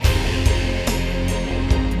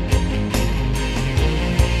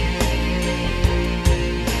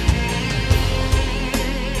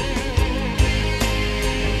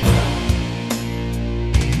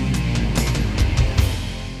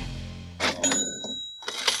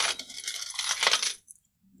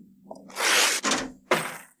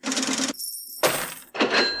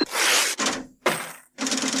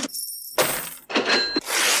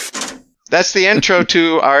That's the intro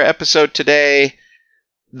to our episode today.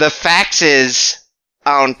 The faxes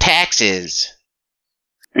on taxes.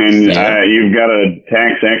 And you've got a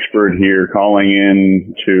tax expert here calling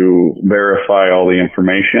in to verify all the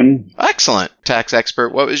information. Excellent. Tax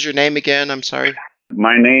expert. What was your name again? I'm sorry.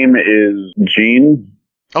 My name is Gene.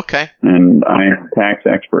 Okay. And I'm a tax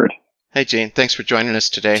expert. Hey, Gene. Thanks for joining us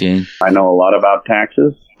today. Gene. I know a lot about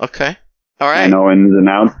taxes. Okay. All right. I know ins and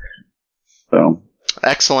outs. So.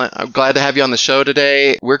 Excellent. I'm glad to have you on the show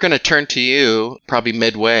today. We're going to turn to you probably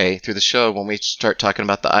midway through the show when we start talking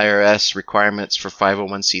about the IRS requirements for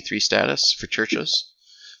 501c3 status for churches.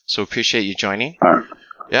 So appreciate you joining.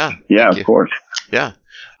 Yeah. Yeah, of course. Yeah.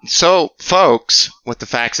 So, folks, with the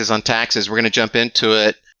faxes on taxes, we're going to jump into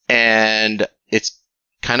it. And it's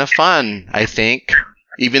kind of fun, I think,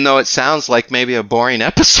 even though it sounds like maybe a boring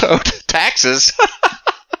episode. Taxes.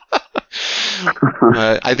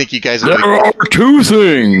 I think you guys There are two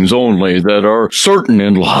things only that are certain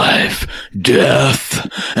in life: death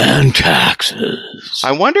and taxes.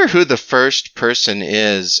 I wonder who the first person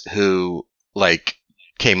is who,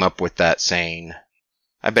 came up with that saying.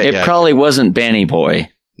 I bet it probably wasn't Banny Boy.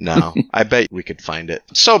 No, I bet we could find it.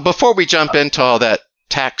 So before we jump into all that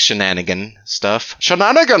tax shenanigan stuff,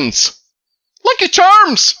 shenanigans! Lucky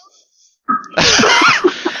Charms!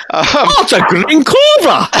 It's a green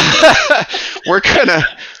clover! We're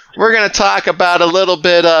gonna talk about a little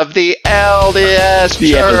bit of the LDS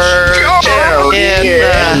Church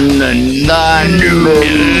in the news.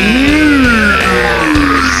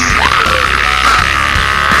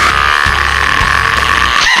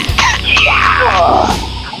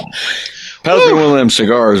 Pass me one of them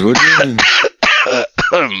cigars, would you?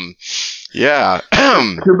 Yeah.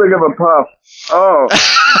 Too big of a puff. Oh.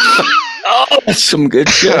 Oh, that's some good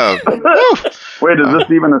shit. Wait, is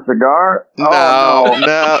this even a cigar?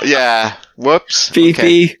 No. Yeah. Whoops.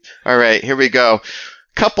 Fifi. Okay. All right, here we go.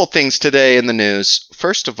 Couple things today in the news.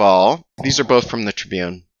 First of all, these are both from the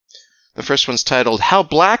Tribune. The first one's titled, How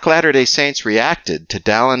Black Latter-day Saints Reacted to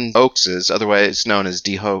Dallin Oakes', otherwise known as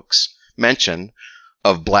D. Hoax, mention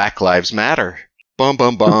of Black Lives Matter. Bum,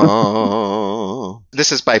 bum, bum.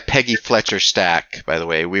 This is by Peggy Fletcher Stack, by the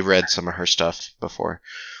way. We've read some of her stuff before.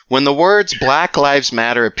 When the words Black Lives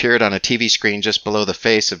Matter appeared on a TV screen just below the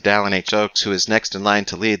face of Dallin H. Oakes, who is next in line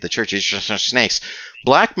to lead the Church's Snakes,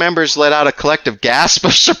 black members let out a collective gasp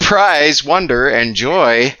of surprise, wonder, and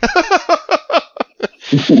joy.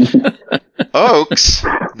 Oakes,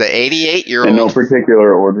 the 88-year-old... In no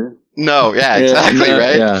particular order. No, yeah, exactly,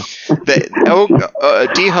 right? Yeah.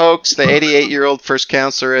 D. Hoax, the 88-year-old first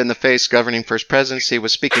counselor in the FACE governing First Presidency,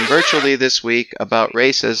 was speaking virtually this week about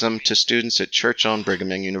racism to students at church-owned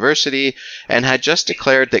Brigham Young University and had just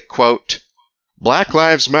declared that, quote, Black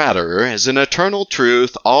Lives Matter is an eternal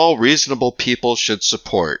truth all reasonable people should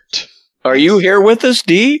support. Are you here with us,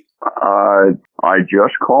 D? I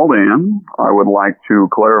just called in. I would like to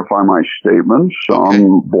clarify my statements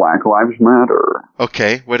on Black Lives Matter.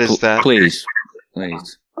 Okay, what is that? Please.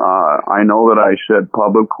 I know that I said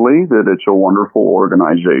publicly that it's a wonderful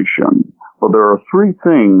organization, but there are three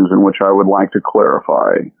things in which I would like to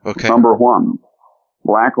clarify. Okay. Number one,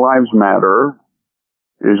 Black Lives Matter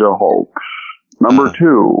is a hoax. Number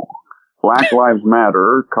two, Black Lives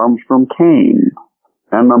Matter comes from Cain.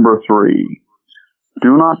 And number three,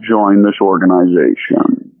 do not join this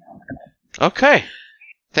organization. Okay.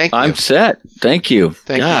 Thank you. I'm set. Thank you.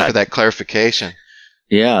 Thank you for that clarification.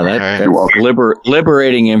 Yeah, that's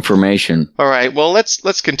liberating information. All right. Well,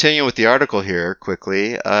 let's continue with the article here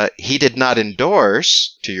quickly. He did not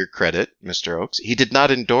endorse, to your credit, Mr. Oakes, he did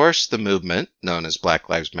not endorse the movement known as Black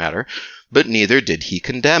Lives Matter, but neither did he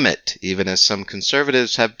condemn it, even as some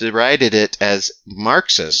conservatives have derided it as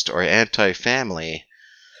Marxist or anti-family.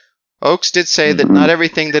 Oakes did say that not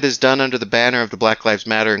everything that is done under the banner of the Black Lives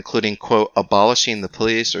Matter, including, quote, abolishing the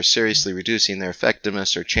police or seriously reducing their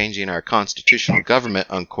effectiveness or changing our constitutional government,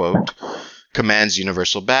 unquote, commands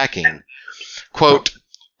universal backing. Quote,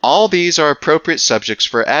 all these are appropriate subjects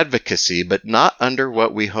for advocacy, but not under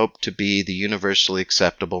what we hope to be the universally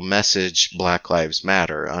acceptable message, Black Lives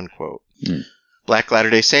Matter, unquote. Black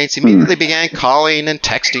Latter-day Saints immediately began calling and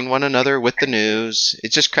texting one another with the news.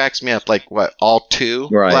 It just cracks me up, all two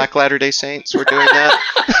Black Latter-day Saints were doing that?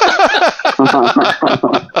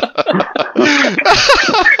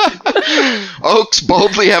 Oakes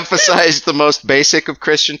boldly emphasized the most basic of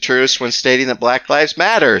Christian truths when stating that Black Lives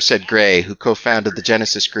Matter, said Gray, who co-founded the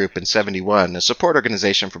Genesis Group in '71, a support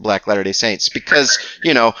organization for Black Latter-day Saints, because,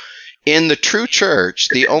 in the true church,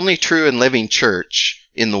 the only true and living church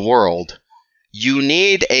in the world, you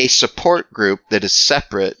need a support group that is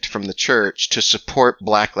separate from the church to support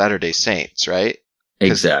Black Latter-day Saints, right?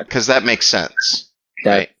 Exactly. Because that makes sense.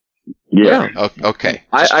 That, right? Yeah. Okay.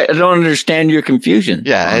 I don't understand your confusion.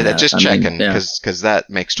 Yeah, just checking, because that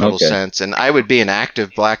makes total sense. And I would be an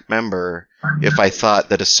active black member if I thought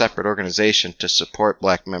that a separate organization to support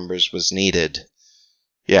black members was needed.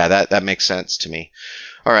 Yeah, that makes sense to me.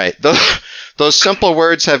 All right. Those simple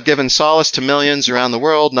words have given solace to millions around the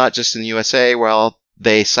world, not just in the USA, while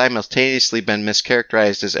they simultaneously been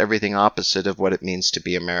mischaracterized as everything opposite of what it means to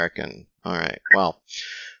be American. All right. Well,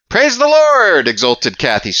 praise the Lord, exulted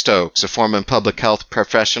Kathy Stokes, a former public health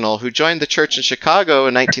professional who joined the church in Chicago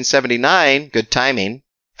in 1979. Good timing.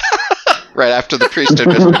 Right after the priesthood.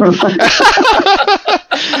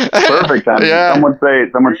 Perfect timing. Yeah. Someone say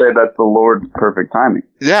that's the Lord's perfect timing.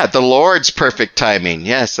 Yeah, the Lord's perfect timing.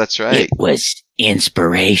 Yes, that's right. It was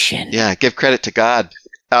inspiration. Yeah, give credit to God.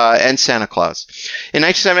 And Santa Claus. In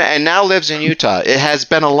 1970, and now lives in Utah. It has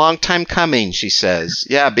been a long time coming, she says.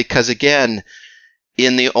 Yeah, because again,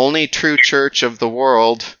 in the only true church of the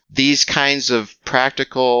world, these kinds of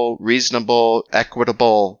practical, reasonable,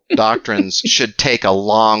 equitable doctrines should take a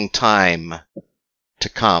long time to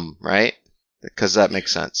come, right? Because that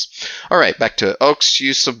makes sense. All right, back to Oakes'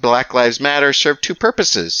 use of Black Lives Matter served two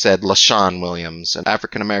purposes, said LaShawn Williams, an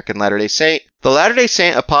African-American Latter-day Saint. The Latter-day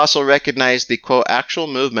Saint apostle recognized the, quote, actual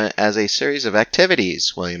movement as a series of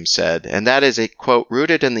activities, Williams said, and that is a, quote,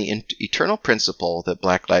 rooted in the eternal principle that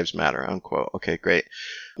Black Lives Matter, unquote. Okay, great.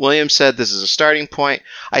 Williams said this is a starting point.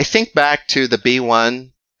 I think back to the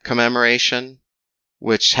B1 commemoration,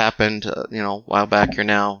 which happened, a while back here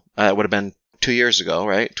now. It would have been 2 years ago,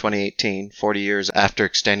 right? 2018, 40 years after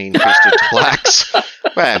extending priesthood to blacks.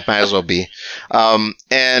 Well, might as well be.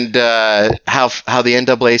 And how the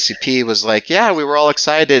NAACP was like, yeah, we were all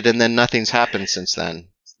excited, and then nothing's happened since then.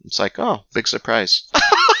 It's like, oh, big surprise.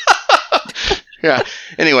 Yeah.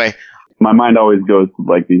 Anyway. My mind always goes to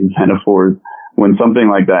like these metaphors. When something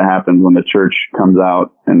like that happens, when the church comes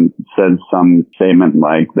out and says some statement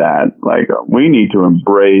like that, like, we need to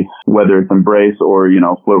embrace, whether it's embrace or,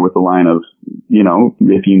 flirt with the line of,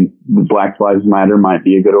 Black Lives Matter might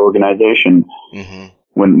be a good organization. Mm-hmm.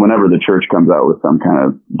 Whenever the church comes out with some kind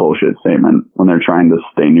of bullshit statement, when they're trying to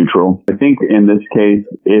stay neutral. I think in this case,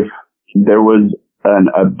 if there was an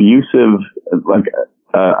abusive, like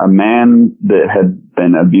a man that had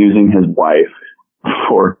been abusing his wife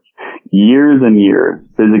for years and years,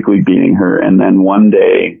 physically beating her, and then one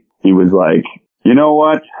day he was like, you know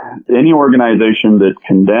what? Any organization that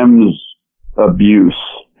condemns abuse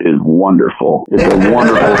is wonderful. It's a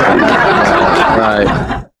wonderful thing.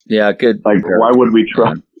 Right. Yeah, good. Like, why would we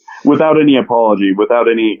try? Without any apology, without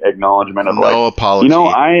any acknowledgement of no apology.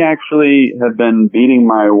 I actually have been beating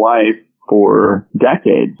my wife for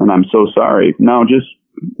decades, and I'm so sorry. No,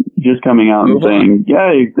 just coming out and saying,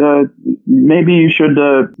 maybe you should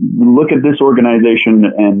look at this organization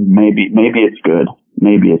and maybe it's good.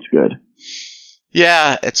 Maybe it's good.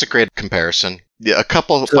 Yeah, it's a great comparison. Yeah, a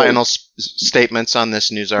couple final statements on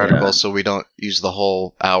this news article, so we don't use the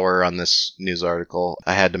whole hour on this news article.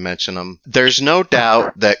 I had to mention them. There's no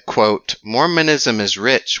doubt that, quote, Mormonism is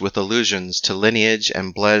rich with allusions to lineage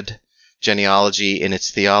and blood genealogy in its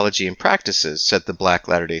theology and practices, said the Black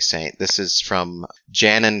Latter-day Saint. This is from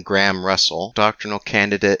Janan Graham Russell, doctrinal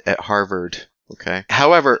candidate at Harvard. Okay.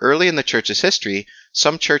 However, early in the church's history,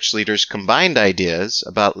 some church leaders combined ideas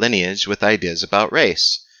about lineage with ideas about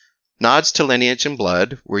race. Nods to lineage and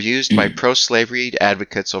blood were used by pro-slavery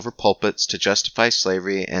advocates over pulpits to justify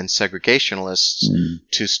slavery and segregationists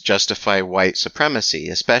to justify white supremacy,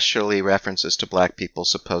 especially references to black people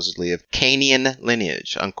supposedly of Canaanian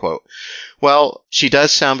lineage, unquote. Well, she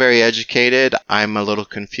does sound very educated. I'm a little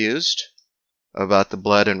confused about the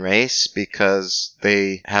blood and race because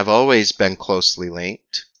they have always been closely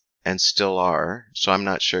linked and still are, so I'm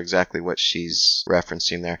not sure exactly what she's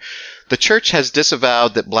referencing there. The church has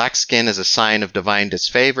disavowed that black skin is a sign of divine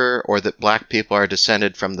disfavor or that black people are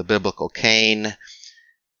descended from the biblical Cain,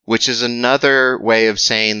 which is another way of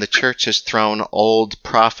saying the church has thrown old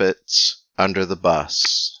prophets under the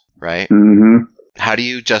bus, right? Mm-hmm. How do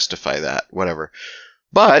you justify that? Whatever.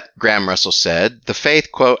 But, Graham Russell said, the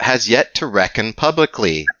faith, quote, has yet to reckon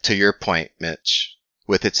publicly, to your point, Mitch,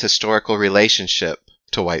 with its historical relationship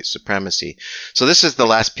to white supremacy. So this is the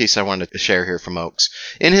last piece I wanted to share here from Oakes.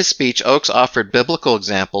 In his speech, Oakes offered biblical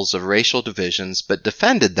examples of racial divisions, but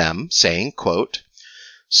defended them, saying, quote,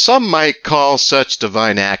 some might call such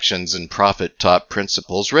divine actions and prophet-taught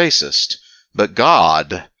principles racist, but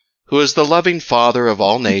God, who is the loving Father of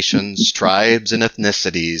all nations, tribes, and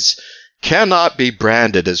ethnicities, cannot be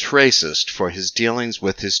branded as racist for his dealings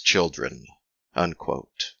with his children,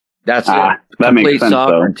 unquote. That's that complete makes sense,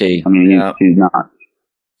 sovereignty. Though. I mean, he's not.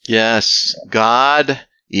 Yes, God,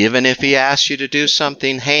 even if he asks you to do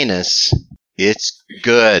something heinous, it's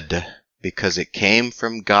good because it came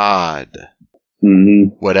from God.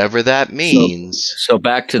 Mm-hmm. Whatever that means. So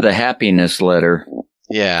back to the happiness letter.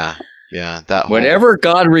 Yeah, that whole... Whatever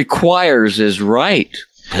God requires is right,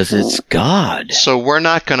 because it's God. So we're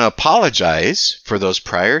not going to apologize for those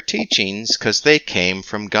prior teachings because they came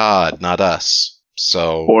from God, not us.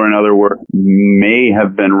 So, Or in other words, may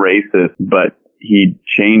have been racist, but he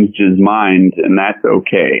changed his mind, and that's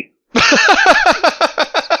okay.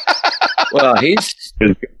 Well, he's...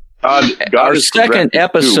 God Our is second progressive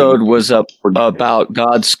episode too. was about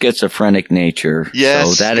God's schizophrenic nature.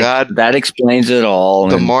 Yes, so God, that explains it all.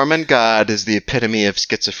 The Mormon God is the epitome of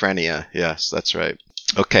schizophrenia. Yes, that's right.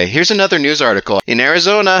 Okay, here's another news article. In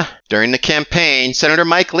Arizona, during the campaign, Senator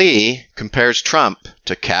Mike Lee compares Trump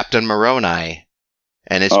to Captain Moroni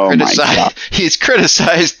and is criticized. He's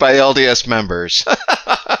criticized by LDS members.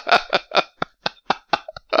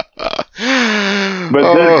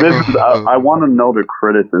 But this is, I want to know the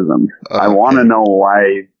criticism. I want to know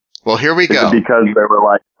why. Well, here we go. Because they were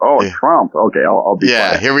like, "Oh, yeah. Trump." Okay, I'll be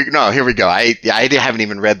quiet. Here we go. I haven't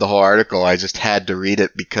even read the whole article. I just had to read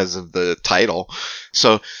it because of the title.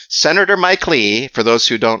 So, Senator Mike Lee, for those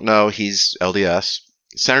who don't know, he's LDS.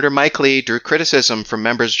 Senator Mike Lee drew criticism from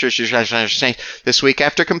members of churches this week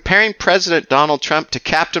after comparing President Donald Trump to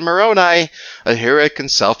Captain Moroni, a heroic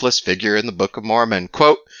and selfless figure in the Book of Mormon.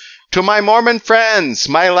 Quote, "To my Mormon friends,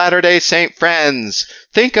 my Latter-day Saint friends,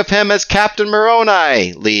 think of him as Captain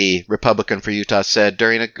Moroni," Lee, Republican for Utah, said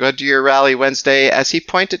during a Goodyear rally Wednesday as he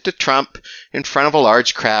pointed to Trump in front of a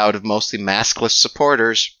large crowd of mostly maskless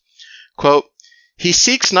supporters. Quote, "He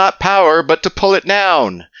seeks not power, but to pull it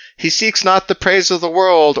down. He seeks not the praise of the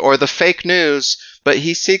world or the fake news, but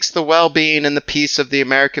he seeks the well-being and the peace of the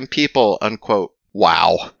American people," unquote.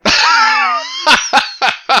 Wow.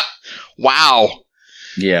 Wow.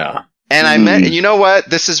 Yeah. And I meant, you know what?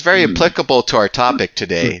 This is very applicable to our topic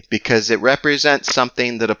today because it represents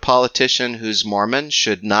something that a politician who's Mormon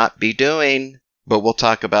should not be doing. But we'll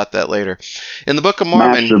talk about that later. In the Book of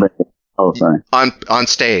Mormon, Oh, sorry. On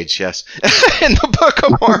stage, yes. In the Book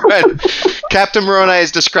of Mormon, Captain Moroni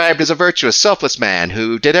is described as a virtuous, selfless man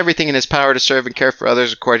who did everything in his power to serve and care for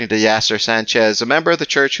others, according to Yasser Sanchez, a member of the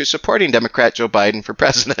church who's supporting Democrat Joe Biden for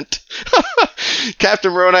president.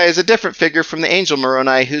 Captain Moroni is a different figure from the angel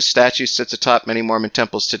Moroni, whose statue sits atop many Mormon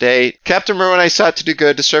temples today. Captain Moroni sought to do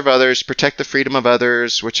good, to serve others, protect the freedom of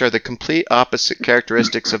others, which are the complete opposite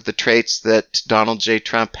characteristics of the traits that Donald J.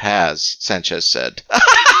 Trump has, Sanchez said.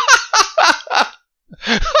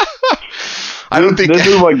 I don't think this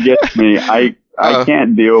is what gets me. I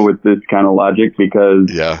can't deal with this kind of logic because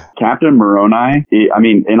Captain Moroni,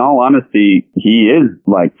 in all honesty, he is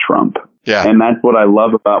like Trump. Yeah. And that's what I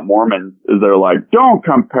love about Mormons is they're like, don't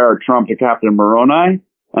compare Trump to Captain Moroni.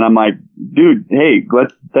 And I'm like, dude, hey,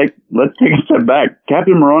 let's take a step back.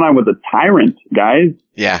 Captain Moroni was a tyrant, guys.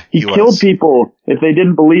 Yeah. He killed people if they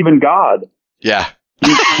didn't believe in God. Yeah.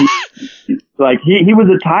 He was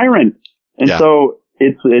a tyrant. And so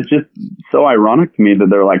it's just so ironic to me that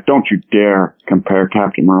they're like, don't you dare compare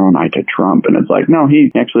Captain Moroni to Trump. And it's like, no,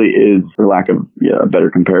 he actually is, for lack of a better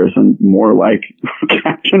comparison, more like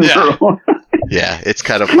Captain Moroni. Yeah, it's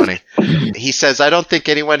kind of funny. He says, I don't think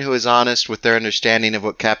anyone who is honest with their understanding of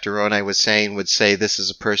what Captain Moroni was saying would say this is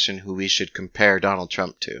a person who we should compare Donald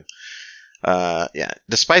Trump to.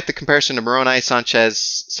 Despite the comparison to Moroni,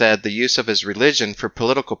 Sanchez said the use of his religion for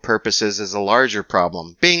political purposes is a larger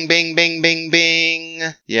problem. Bing, bing, bing, bing,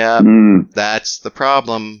 bing. Yeah, that's the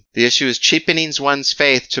problem. The issue is cheapening one's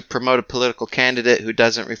faith to promote a political candidate who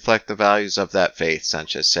doesn't reflect the values of that faith,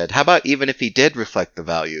 Sanchez said. How about even if he did reflect the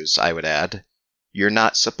values, I would add. You're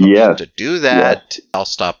not supposed to do that. Yeah. I'll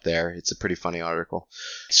stop there. It's a pretty funny article.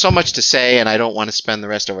 So much to say, and I don't want to spend the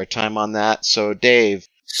rest of our time on that. So, Dave.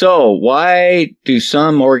 So, why do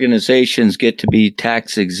some organizations get to be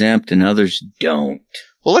tax exempt and others don't?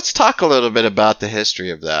 Well, let's talk a little bit about the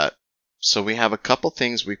history of that. So, we have a couple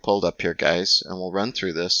things we pulled up here, guys, and we'll run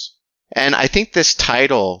through this. And I think this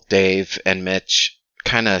title, Dave and Mitch,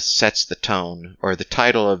 kind of sets the tone, or the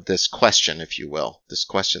title of this question, if you will, this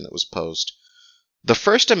question that was posed. The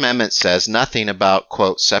First Amendment says nothing about,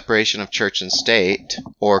 quote, separation of church and state,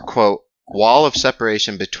 or, quote, wall of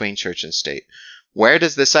separation between church and state. Where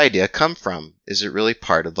does this idea come from? Is it really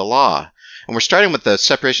part of the law? And we're starting with the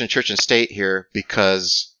separation of church and state here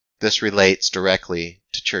because this relates directly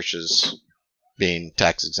to churches being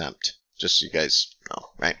tax exempt. Just so you guys know,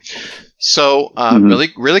 right? So,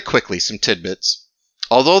 really quickly, some tidbits.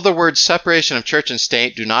 Although the words separation of church and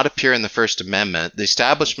state do not appear in the First Amendment, the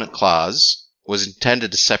Establishment Clause was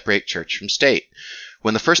intended to separate church from state.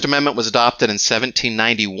 When the First Amendment was adopted in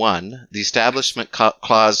 1791, the Establishment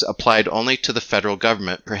Clause applied only to the federal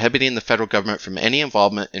government, prohibiting the federal government from any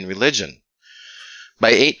involvement in religion.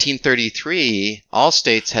 By 1833, all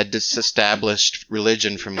states had disestablished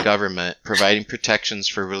religion from government, providing protections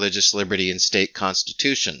for religious liberty in state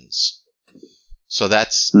constitutions. So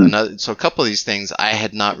that's another. So a couple of these things I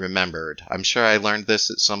had not remembered. I'm sure I learned this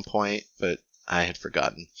at some point, but I had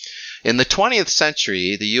forgotten. In the 20th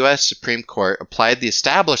century, the U.S. Supreme Court applied the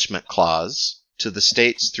Establishment Clause to the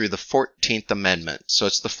states through the 14th Amendment. So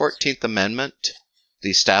it's the 14th Amendment, the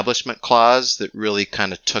Establishment Clause, that really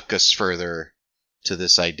kind of took us further to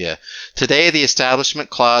this idea. Today, the Establishment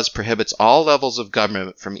Clause prohibits all levels of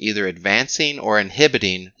government from either advancing or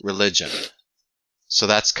inhibiting religion. So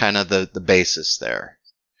that's kind of the basis there.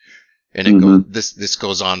 And this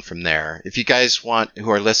goes on from there. If you guys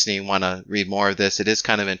who are listening, want to read more of this, it is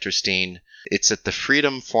kind of interesting. It's at the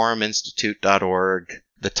freedomforuminstitute.org.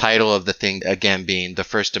 The title of the thing, again, being The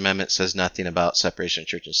First Amendment Says Nothing About Separation of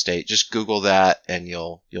Church and State. Just Google that and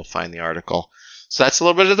you'll find the article. So that's a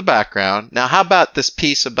little bit of the background. Now, how about this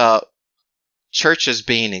piece about churches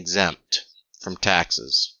being exempt from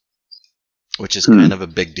taxes, which is kind of a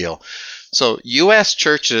big deal. So U.S.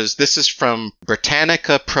 churches, this is from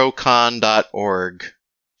BritannicaProcon.org,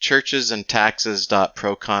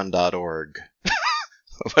 churchesandtaxes.procon.org,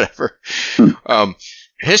 whatever.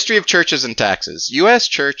 History of churches and taxes. U.S.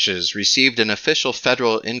 churches received an official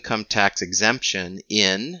federal income tax exemption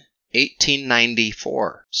in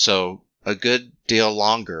 1894. So a good deal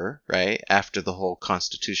longer, right, after the whole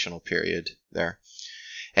constitutional period there.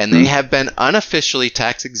 And they have been unofficially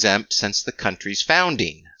tax exempt since the country's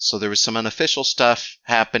founding. So there was some unofficial stuff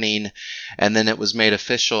happening, and then it was made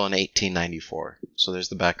official in 1894. So there's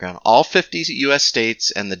the background. All 50 U.S.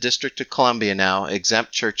 states and the District of Columbia now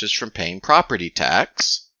exempt churches from paying property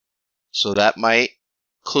tax. So that might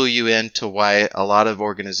clue you into why a lot of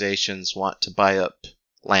organizations want to buy up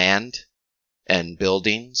land and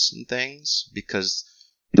buildings and things, because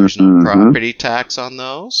there's no property tax on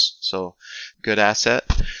those. So good asset.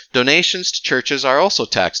 Donations to churches are also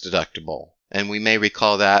tax deductible. And we may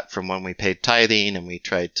recall that from when we paid tithing and we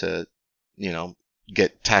tried to,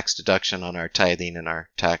 get tax deduction on our tithing and our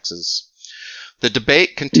taxes. The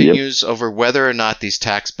debate continues over whether or not these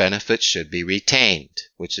tax benefits should be retained,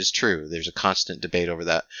 which is true. There's a constant debate over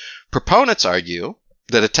that. Proponents argue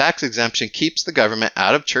that a tax exemption keeps the government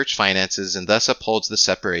out of church finances and thus upholds the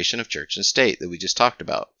separation of church and state that we just talked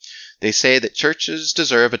about. They say that churches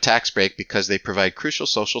deserve a tax break because they provide crucial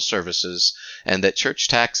social services and that church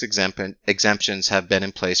tax exemptions have been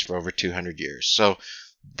in place for over 200 years. So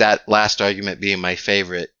that last argument being my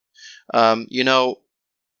favorite.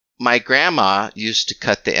 My grandma used to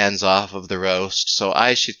cut the ends off of the roast, so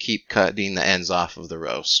I should keep cutting the ends off of the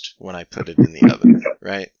roast when I put it in the oven,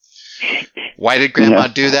 right? Why did Grandma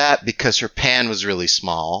do that? Because her pan was really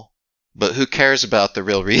small. But who cares about the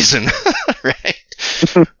real reason, right?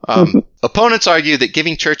 Opponents argue that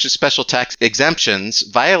giving churches special tax exemptions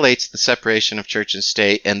violates the separation of church and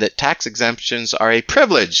state, and that tax exemptions are a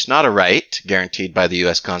privilege, not a right, guaranteed by the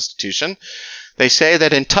U.S. Constitution. They say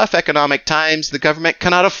that in tough economic times, the government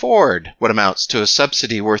cannot afford what amounts to a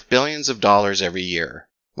subsidy worth billions of dollars every year,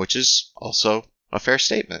 which is also a fair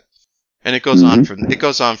statement. And it goes on from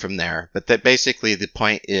there. But that basically the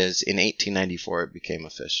point is in 1894 it became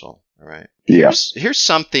official. All right. Yeah. Here's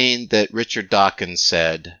something that Richard Dawkins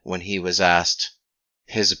said when he was asked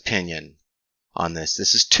his opinion on this.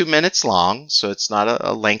 This is 2 minutes long, so it's not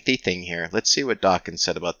a lengthy thing here. Let's see what Dawkins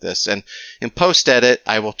said about this. And in post-edit,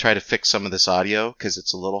 I will try to fix some of this audio because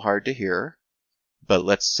it's a little hard to hear. But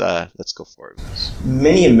let's go forward with this.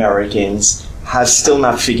 Many Americans have still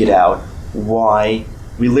not figured out why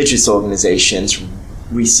religious organizations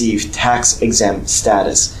receive tax-exempt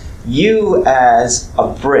status. You, as a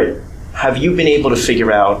Brit, have you been able to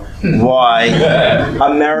figure out why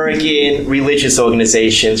American religious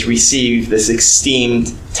organizations receive this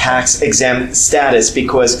esteemed tax-exempt status?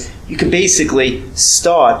 Because you can basically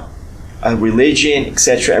start a religion,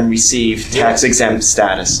 etc., and receive tax-exempt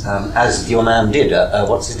status. As your man did.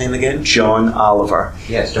 What's his name again? John Oliver.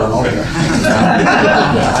 Yes, John Oliver.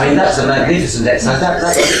 I mean, that's a magnificent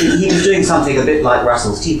exercise. He was doing something a bit like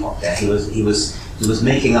Russell's teapot there. He was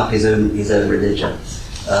making up his own religion.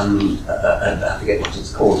 I forget what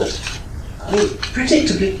it's called. I mean,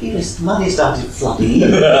 predictably, money started flooding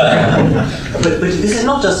in. but this is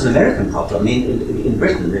not just an American problem. I mean, in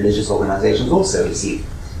Britain, religious organisations also receive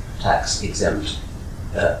tax-exempt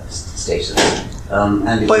status.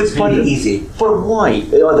 And it's really easy. But why?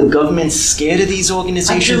 Are the governments scared of these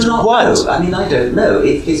organizations? I do not What? know. I mean, I don't know.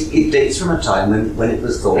 It dates from a time when it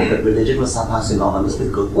was thought that religion was somehow synonymous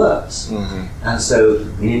with good works. Mm-hmm. And so,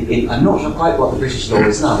 I'm not sure quite what the British law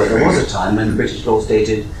is now, but there was a time when the British law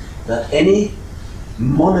stated that any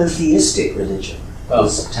monotheistic religion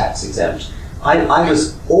was tax exempt. I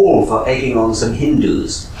was all for egging on some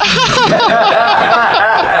Hindus to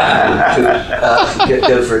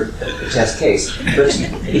go for a test case. But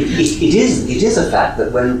it is a fact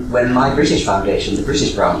that when my British Foundation, the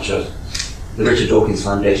British branch of the Richard Dawkins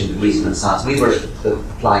Foundation for Reason and Science, we were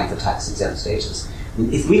applying for tax-exempt status.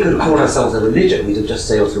 If we could have called ourselves a religion, we'd have just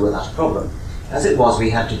sailed through without a problem. As it was,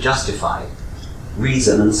 we had to justify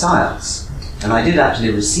reason and science. And I did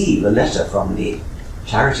actually receive a letter from the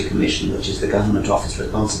Charity Commission, which is the government office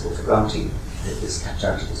responsible for granting this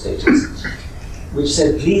charitable status, which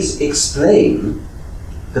said, please explain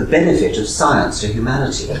the benefit of science to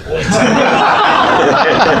humanity.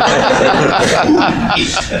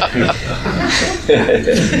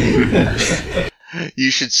 You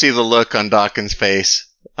should see the look on Dawkins' face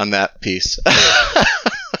on that piece.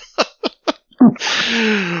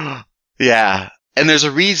 Yeah. And there's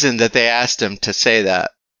a reason that they asked him to say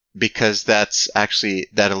that, because that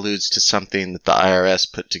alludes to something that the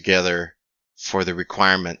IRS put together for the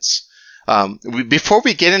requirements. Before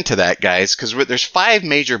we get into that, guys, because there's 5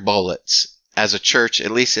 major bullets as a church,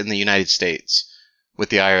 at least in the United States, with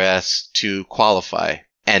the IRS to qualify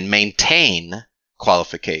and maintain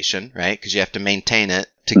qualification, right? Because you have to maintain it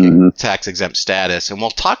to get tax-exempt status. And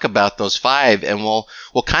we'll talk about those 5, and we'll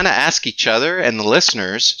kind of ask each other and the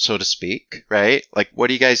listeners, so to speak, right? Like, what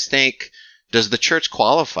do you guys think? Does the church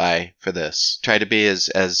qualify for this? Try to be as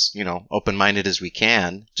open-minded as we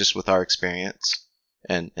can, just with our experience,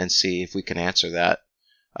 and see if we can answer that.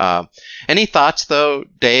 Any thoughts, though,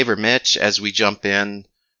 Dave or Mitch, as we jump in,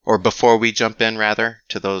 or before we jump in, rather,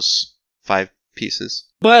 to those 5 pieces?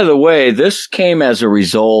 By the way, this came as a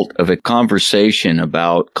result of a conversation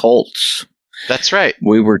about cults. That's right.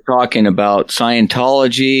 We were talking about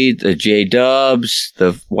Scientology, the J-Dubs,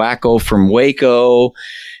 the wacko from Waco.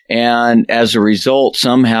 And as a result,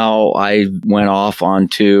 somehow I went off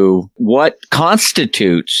onto what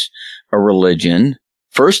constitutes a religion.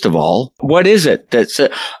 First of all, what is it that's,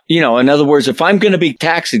 in other words, if I'm going to be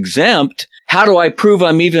tax exempt, how do I prove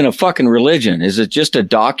I'm even a fucking religion? Is it just a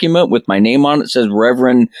document with my name on it that says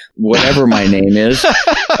Reverend whatever my name is?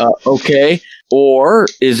 Okay. Or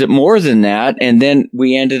is it more than that? And then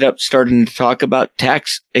we ended up starting to talk about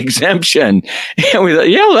tax exemption. And we thought,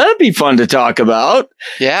 well, that'd be fun to talk about.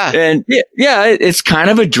 Yeah. And it's kind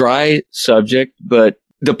of a dry subject, but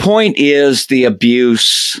the point is the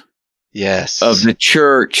abuse of the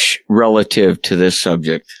church relative to this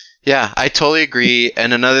subject. Yeah, I totally agree.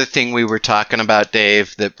 And another thing we were talking about,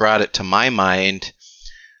 Dave, that brought it to my mind,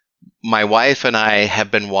 my wife and I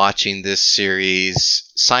have been watching this series,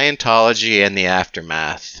 Scientology and the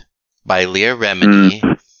Aftermath, by Leah Remini.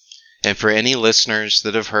 And for any listeners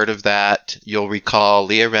that have heard of that, you'll recall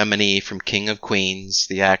Leah Remini from King of Queens,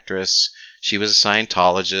 the actress. She was a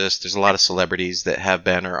Scientologist. There's a lot of celebrities that have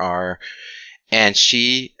been or are. And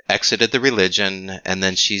she exited the religion, and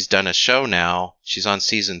then she's done a show now. She's on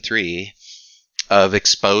season 3 of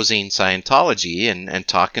exposing Scientology and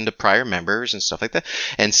talking to prior members and stuff like that.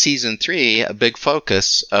 And season 3, a big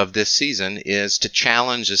focus of this season is to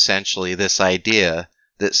challenge essentially this idea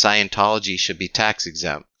that Scientology should be tax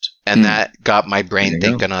exempt. And that got my brain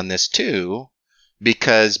thinking on this too,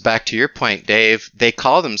 because back to your point, Dave, they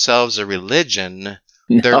call themselves a religion.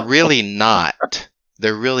 No. They're really not.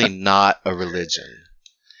 They're really not a religion.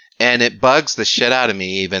 And it bugs the shit out of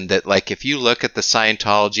me even that, like, if you look at the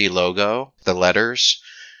Scientology logo, the letters,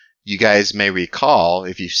 you guys may recall,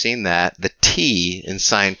 if you've seen that, the T in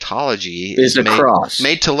Scientology is a cross.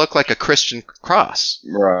 Made to look like a Christian cross.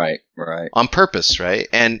 Right. On purpose, right?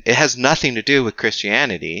 And it has nothing to do with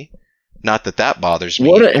Christianity. Not that bothers me.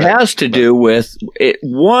 What it has to do with, it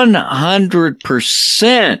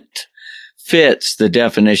 100% fits the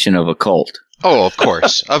definition of a cult. Oh, of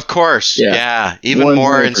course. Yeah. Even 100%.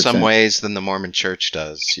 More in some ways than the Mormon Church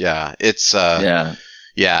does. Yeah. It's, yeah.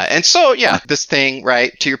 And so, this thing,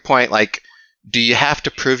 right, to your point, like, do you have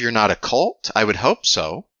to prove you're not a cult? I would hope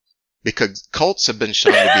so. Because cults have been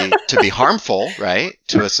shown to be harmful, right,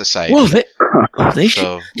 to a society. Well, they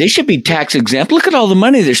should be tax exempt. Look at all the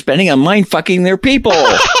money they're spending on mind fucking their people.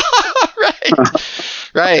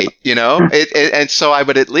 Right. And so I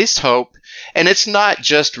would at least hope. And it's not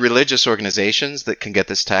just religious organizations that can get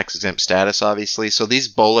this tax exempt status, obviously. So these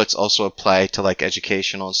bullets also apply to like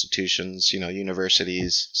educational institutions,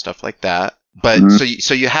 universities, stuff like that. But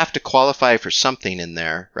so you have to qualify for something in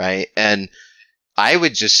there, right? And I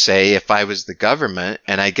would just say, if I was the government,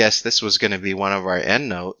 and I guess this was going to be one of our end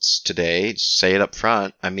notes today, just say it up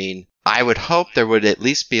front. I mean, I would hope there would at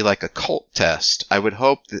least be like a cult test. I would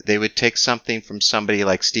hope that they would take something from somebody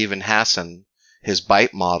like Stephen Hassan, his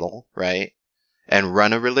BITE model, right? And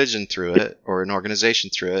run a religion through it, or an organization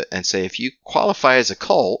through it, and say, if you qualify as a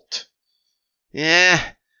cult,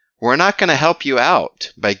 we're not going to help you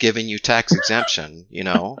out by giving you tax exemption, you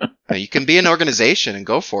know. You can be an organization and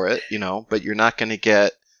go for it, you know, but you're not going to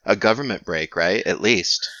get a government break, right? At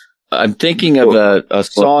least. I'm thinking of a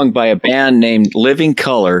song by a band named Living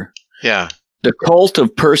Color. Yeah. The Cult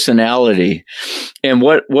of Personality. And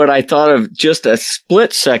what I thought of just a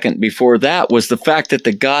split second before that was the fact that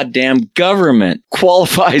the goddamn government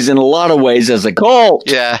qualifies in a lot of ways as a cult.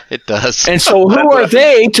 Yeah, it does. And so who are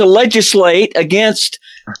they to legislate against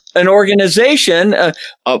an organization?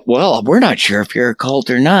 Well, we're not sure if you're a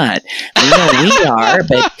cult or not. We are,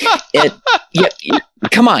 but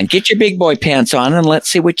come on, get your big boy pants on and let's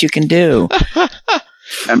see what you can do.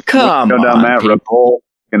 And come on, down that road hole,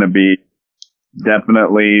 going to be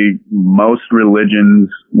definitely most religions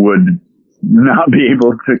would not be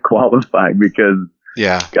able to qualify because,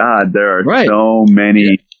 God, there are so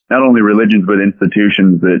many, not only religions, but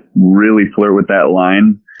institutions that really flirt with that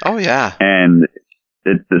line. Oh, yeah. And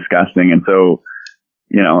it's disgusting. And so,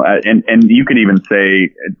 you know, and you could even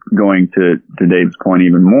say, going to Dave's point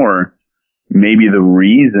even more, maybe the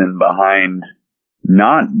reason behind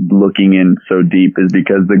not looking in so deep is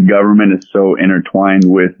because the government is so intertwined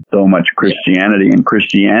with so much Christianity, and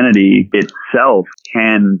Christianity itself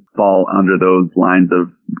can fall under those lines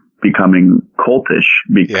of becoming cultish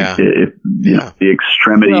because the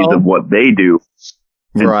extremities of what they do.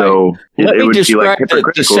 And so it would be like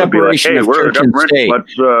hypocritical. It would be like, hey, we're a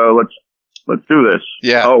government. Let's do this.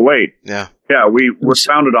 Yeah. Oh, wait. Yeah. Yeah, we're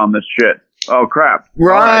founded on this shit. Oh, crap.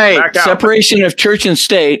 Right. Separation of church and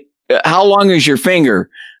state. How long is your finger?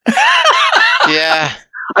 Yeah.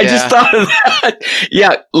 I just thought of that.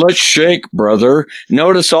 Yeah, let's shake, brother.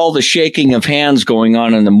 Notice all the shaking of hands going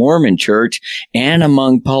on in the Mormon church and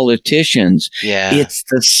among politicians. Yeah. It's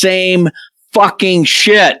the same fucking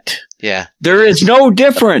shit. Yeah. There is no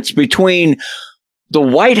difference between the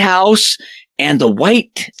White House and the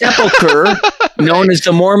White Sepulchre, known as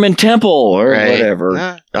the Mormon Temple or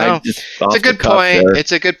whatever. It's a good point.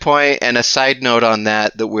 It's a good point. And a side note on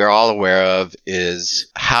that we're all aware of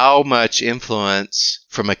is how much influence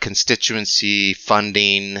from a constituency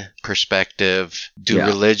funding perspective do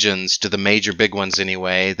religions, do the major big ones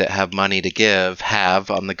anyway, that have money to give,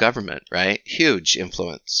 have on the government, right? Huge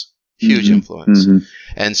influence. Huge influence. Mm-hmm.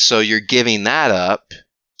 And so you're giving that up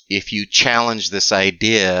if you challenge this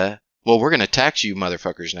idea. Well, we're going to tax you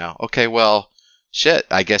motherfuckers now. Okay, well, shit,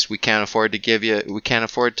 I guess we can't afford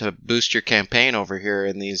to boost your campaign over here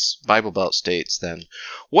in these Bible Belt states then.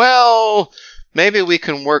 Well, maybe we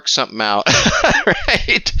can work something out,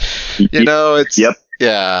 right? You know, it's,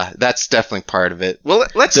 yeah, that's definitely part of it. Well,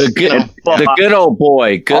 let's, the good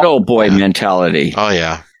old boy mentality. Oh,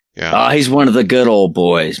 yeah. Yeah. Oh, he's one of the good old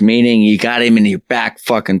boys, meaning you got him in your back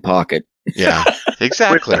fucking pocket. Yeah,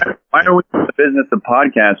 exactly. Why are we in the business of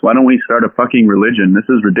podcasts? Why don't we start a fucking religion? This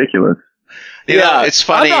is ridiculous. Yeah, it's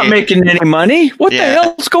funny. I'm not making any money. What the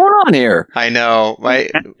hell's going on here? I know. My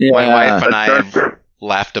wife and I have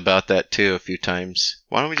laughed about that too a few times.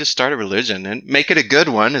 Why don't we just start a religion and make it a good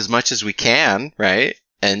one as much as we can, right?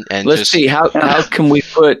 And let's see how can we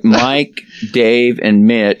put Mike, Dave, and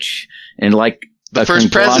Mitch in like the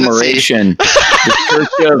first conglomeration, the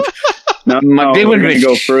Church of. No, we're going to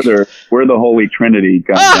go further. We're the Holy Trinity,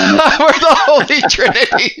 goddammit. We're the Holy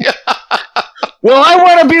Trinity. Well, I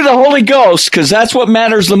want to be the Holy Ghost because that's what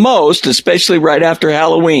matters the most, especially right after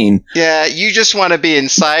Halloween. Yeah, you just want to be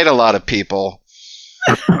inside a lot of people.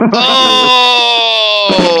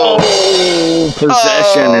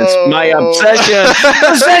 Possession is my obsession.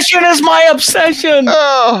 Possession is my obsession.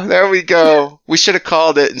 Oh, there we go. We should have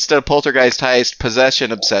called it, instead of Poltergeist Heist,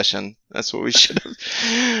 Possession Obsession. That's what we should have.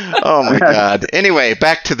 Oh my God. Anyway,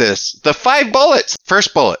 back to this. The 5 bullets.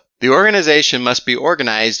 First bullet. The organization must be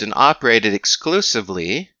organized and operated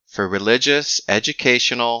exclusively for religious,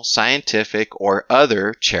 educational, scientific, or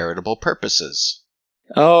other charitable purposes.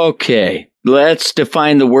 Okay. Let's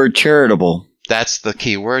define the word charitable. That's the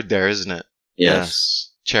key word there, isn't it? Yes.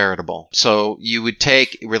 Charitable. So you would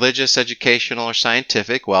take religious, educational, or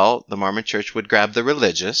scientific. Well, the Mormon Church would grab the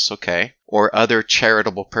religious, okay, or other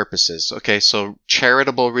charitable purposes. Okay, so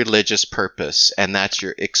charitable religious purpose, and that's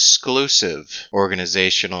your exclusive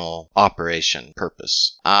organizational operation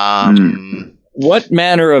purpose. What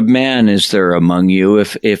manner of man is there among you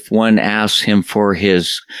if one asks him for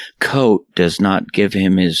his coat, does not give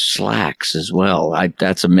him his slacks as well?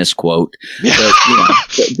 That's a misquote. But,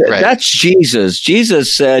 Right. That's Jesus.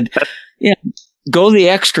 Jesus said, go the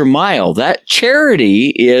extra mile. That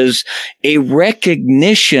charity is a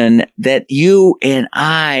recognition that you and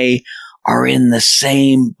I are in the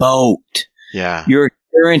same boat. Yeah. Your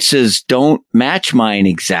experiences don't match mine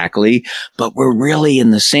exactly, but we're really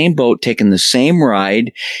in the same boat, taking the same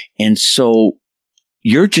ride. And so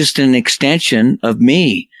you're just an extension of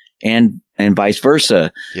me and vice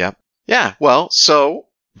versa. Yep. Yeah. Well, so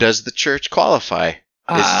does the church qualify?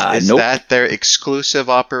 Is Nope. that their exclusive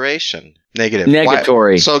operation? Negative.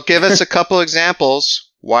 Negatory. Why? So give us a couple examples.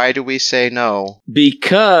 Why do we say no?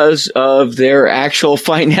 Because of their actual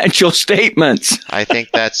financial statements. I think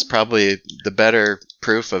that's probably the better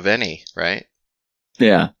proof of any, right?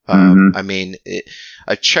 Yeah. I mean,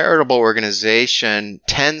 a charitable organization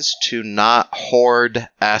tends to not hoard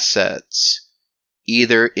assets,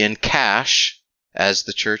 either in cash, as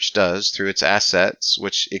the church does through its assets,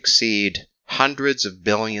 which exceed hundreds of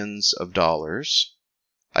billions of dollars.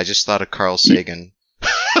 I just thought of Carl Sagan.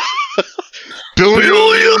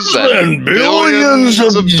 Billions and billions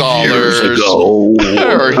of dollars. Ago.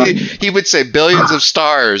 Or he would say billions of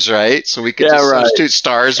stars, right? So we could just substitute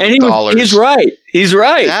stars with dollars. He's right. He's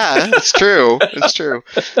right. Yeah, it's true. It's true.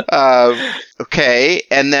 Okay,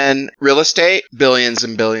 and then real estate, billions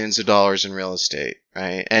and billions of dollars in real estate,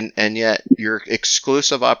 right? And yet your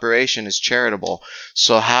exclusive operation is charitable.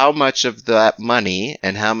 So how much of that money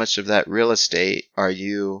and how much of that real estate are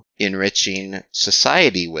you enriching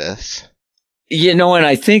society with? And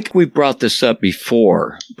I think we brought this up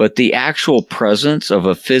before, but the actual presence of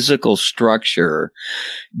a physical structure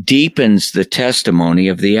deepens the testimony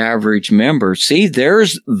of the average member. See,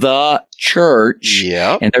 there's the church.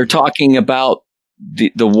 Yep. And they're talking about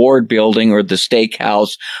the ward building or the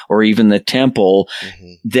steakhouse or even the temple.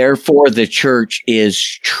 Mm-hmm. Therefore, the church is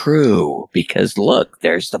true because look,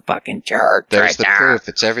 there's the fucking church. There's the proof.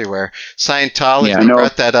 It's everywhere. Scientology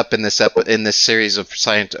brought that up in this series of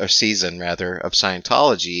season rather of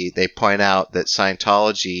Scientology. They point out that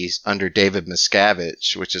Scientology under David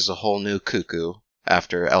Miscavige, which is a whole new cuckoo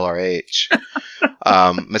after LRH,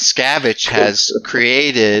 Miscavige has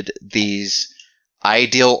created these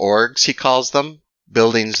ideal orgs, he calls them.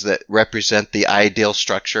 Buildings that represent the ideal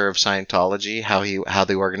structure of Scientology, how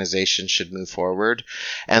the organization should move forward.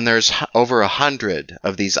 And there's over 100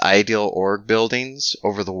 of these ideal org buildings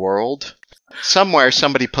over the world. Somewhere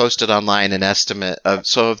somebody posted online an estimate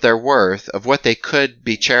of their worth, of what they could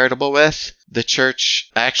be charitable with. The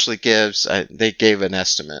church actually they gave an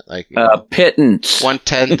estimate, like pittance.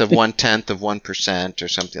 1/10 of 1/10 of 1% or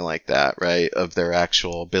something like that, right? Of their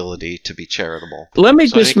actual ability to be charitable. Let me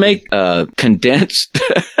just make a condensed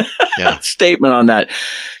statement on that.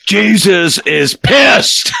 Jesus is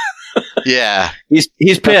pissed. Yeah.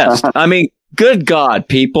 He's pissed. I mean, good God,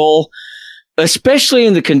 people. Especially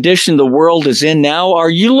in the condition the world is in now, are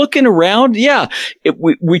you looking around? Yeah,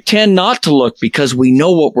 we tend not to look because we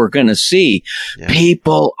know what we're going to see. Yeah.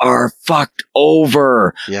 People are fucked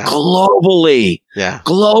over globally. Yeah.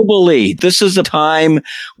 Globally. This is a time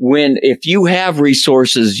when if you have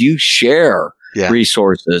resources, you share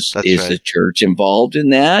resources. That's is right. the church involved in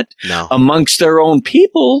that? No. Amongst their own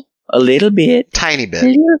people? A little bit. Tiny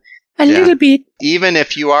bit. A little bit. Even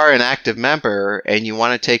if you are an active member and you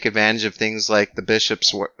want to take advantage of things like the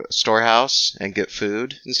bishop's storehouse and get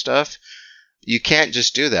food and stuff, you can't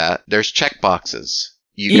just do that. There's check boxes.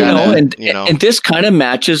 And this kind of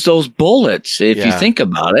matches those bullets. If you think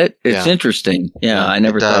about it, it's interesting. Yeah, I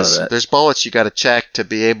never thought of that. There's bullets you got to check to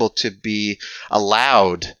be able to be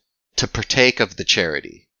allowed to partake of the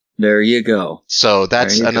charity. There you go. So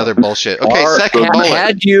that's another bullshit. Okay, second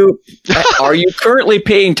bullet. Are you currently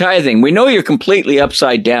paying tithing? We know you're completely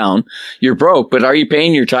upside down. You're broke, but are you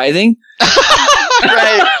paying your tithing?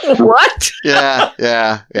 Right. What? Yeah,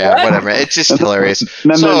 whatever. It's just hilarious.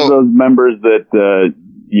 Then there's those members that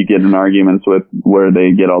you get in arguments with where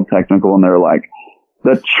they get all technical and they're like,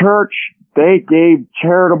 the church, they gave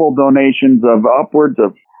charitable donations of upwards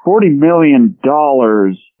of $40 million.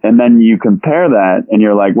 And then you compare that and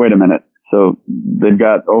you're like, wait a minute. So they've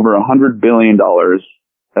got over $100 billion.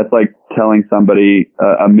 That's like telling somebody,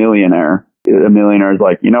 a millionaire is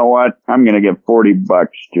like, you know what? I'm going to give $40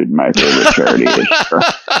 to my favorite charity this year.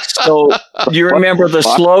 So you remember the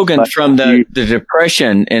slogan from the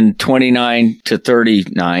Depression in 29 to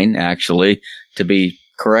 39, actually, to be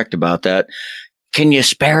correct about that. Can you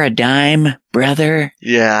spare a dime, brother?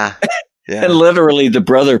 Yeah. Yeah. And literally the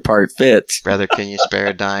brother part fits. Brother, can you spare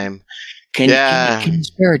a dime? Can you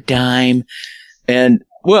spare a dime? And,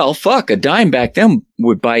 well, fuck, a dime back then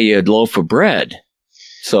would buy you a loaf of bread.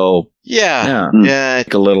 So, Yeah.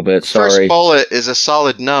 a little bit, sorry. First bullet is a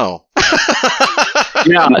solid no.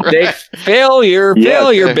 Yeah, they failure,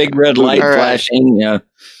 big red light All right. flashing. Yeah.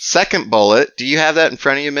 Second bullet. Do you have that in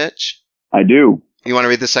front of you, Mitch? I do. You want to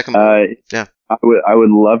read the second bullet? Yeah. I would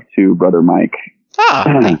love to, Brother Mike.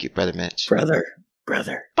 Thank you, Brother Mitch. Brother.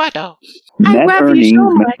 Bado. Net earnings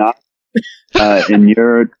may not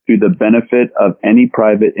inure to the benefit of any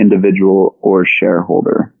private individual or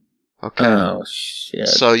shareholder. Okay. Oh, shit.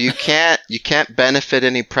 So you can't benefit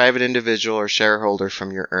any private individual or shareholder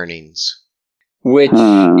from your earnings. Which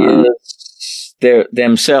is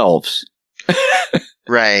themselves.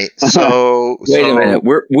 Right. So Wait a minute.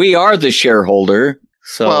 We are the shareholder.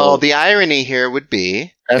 So well, the irony here would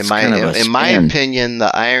be, that's in my opinion,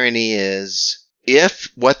 the irony is if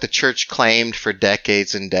what the church claimed for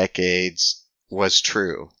decades and decades was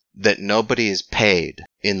true, that nobody is paid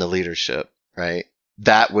in the leadership, right?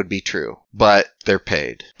 That would be true, but they're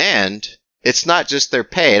paid. And it's not just they're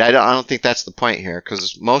paid. I don't think that's the point here,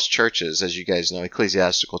 because most churches, as you guys know,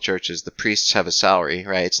 ecclesiastical churches, the priests have a salary,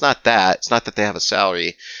 right? It's not that. It's not that they have a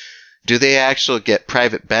salary. Do they actually get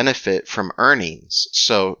private benefit from earnings?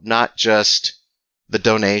 So not just the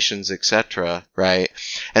donations, etc., right?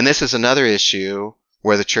 And this is another issue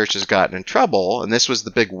where the church has gotten in trouble, and this was the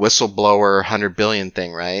big whistleblower 100 billion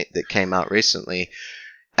thing, right, that came out recently.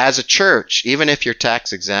 As a church, even if you're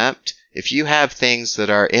tax exempt, if you have things that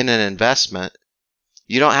are in an investment,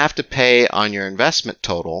 you don't have to pay on your investment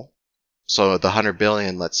total. So the 100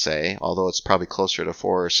 billion, let's say, although it's probably closer to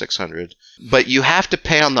 400 or 600, but you have to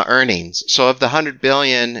pay on the earnings. So of the 100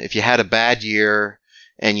 billion, if you had a bad year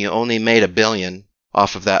and you only made $1 billion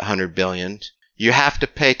off of that 100 billion, you have to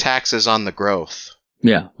pay taxes on the growth.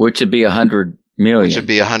 Yeah, which would be 100 million. Which would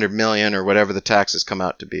be 100 million or whatever the taxes come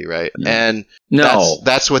out to be, right? Yeah. And No.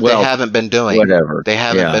 that's what they haven't been doing. Whatever. They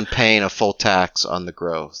haven't been paying a full tax on the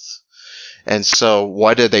growth. And so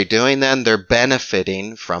what are they doing then? They're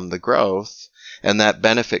benefiting from the growth, and that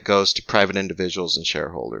benefit goes to private individuals and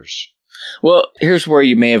shareholders. Well, here's where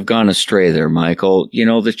you may have gone astray there, Michael. You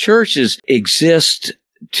know, the churches exist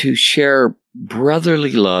to share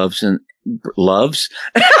brotherly loves and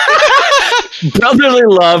brotherly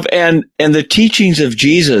love and the teachings of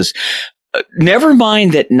Jesus. Never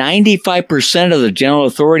mind that 95% of the general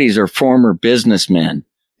authorities are former businessmen.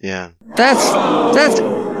 Yeah.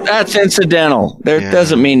 That's incidental. That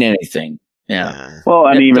doesn't mean anything. Yeah. Well,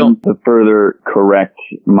 and even to further correct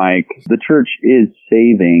Mike, the church is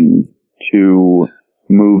saving to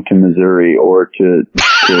move to Missouri or to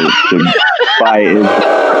buy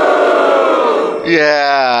Israel.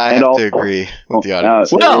 Yeah, I have to agree with the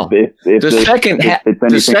audience. Well, the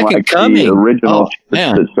second coming, the original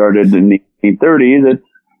that started in the 1830s,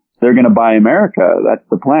 they're going to buy America. That's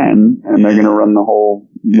the plan, and they're going to run the whole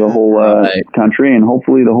country and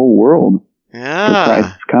hopefully the whole world.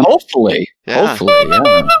 Yeah, hopefully, yeah.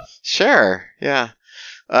 Sure, yeah.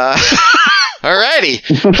 Alrighty.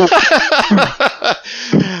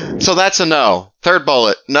 So that's a no. Third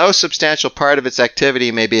bullet. No substantial part of its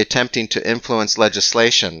activity may be attempting to influence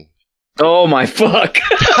legislation. Oh my fuck.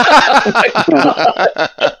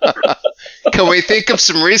 Can we think of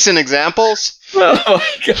some recent examples? Oh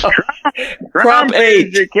my God. Prop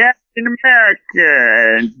 8. Captain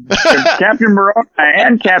America, Captain Morona,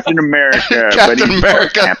 and Captain America. Captain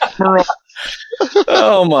America. Captain Morona.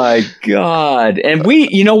 Oh my God. And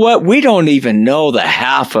you know what? We don't even know the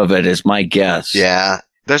half of it is my guess. Yeah.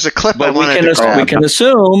 There's a clip but we can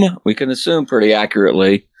assume pretty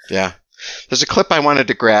accurately. Yeah. There's a clip I wanted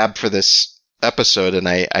to grab for this episode, and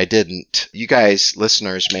I didn't. You guys,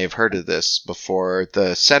 listeners, may have heard of this before.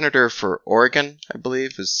 The senator for Oregon, I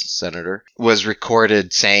believe is the senator, was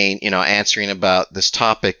recorded saying, answering about this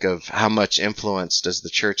topic of how much influence does the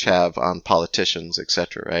church have on politicians,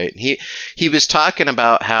 etc., right? And he was talking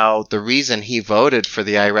about how the reason he voted for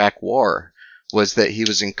the Iraq War was that he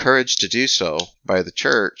was encouraged to do so by the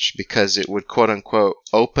church because it would, quote unquote,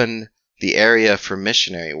 open the area for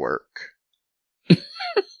missionary work.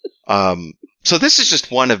 So this is just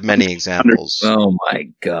one of many examples. Oh my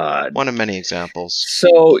God. One of many examples.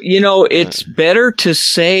 So, it's better to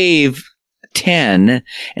save 10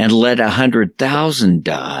 and let 100,000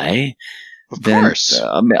 die. Of course.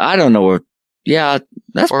 I don't know. Yeah,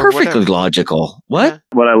 that's Or perfectly whatever. logical. What?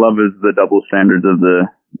 What I love is the double standards of the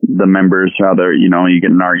members, how they're, you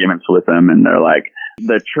get in arguments with them and they're like,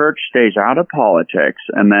 the church stays out of politics.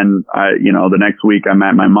 And then the next week I'm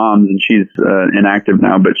at my mom's and she's inactive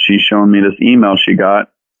now, but she's showing me this email she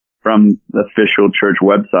got from the official church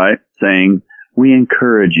website saying, we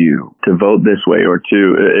encourage you to vote this way or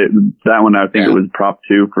to that one. I think it was Prop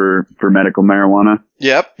 2 for medical marijuana.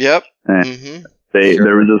 Yep. And Mm-hmm.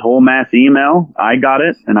 there was this whole mass email. I got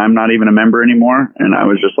it, and I'm not even a member anymore. And I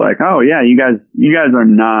was just like, oh yeah, you guys are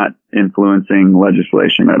not influencing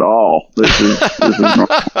legislation at all. This is normal.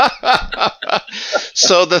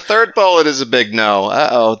 So the third bullet is a big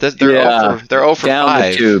no. They're 0 for Down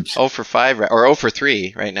 5. the tubes. 0 for 5 or 0 for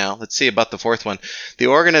 3 right now. Let's see about the fourth one. The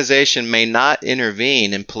organization may not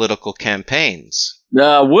intervene in political campaigns.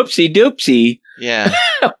 Whoopsie doopsie. Yeah.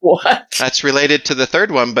 What? That's related to the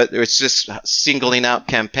third one, but it's just singling out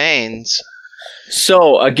campaigns.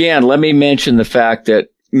 So again, let me mention the fact that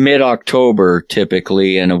mid-October,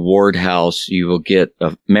 typically in a ward house, you will get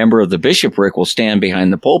a member of the bishopric will stand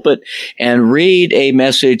behind the pulpit and read a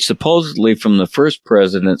message supposedly from the first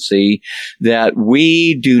presidency that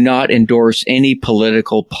we do not endorse any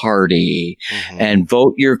political party and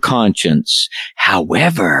vote your conscience.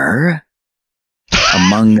 However,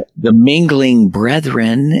 among the mingling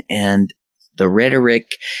brethren and the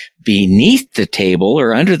rhetoric beneath the table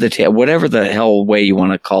or under the table, whatever the hell way you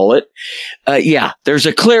want to call it. There's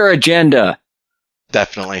a clear agenda.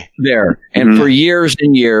 Definitely. There. And for years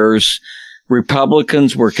and years,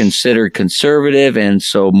 Republicans were considered conservative, and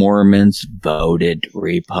so Mormons voted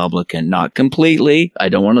Republican. Not completely. I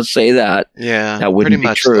don't want to say that. Yeah. That wouldn't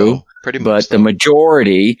be true. Though. Pretty much. But the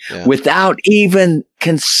majority, without even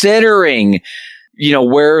considering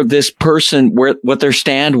where this person, what their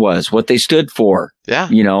stand was, what they stood for. Yeah.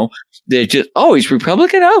 They just, he's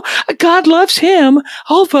Republican. Oh, God loves him.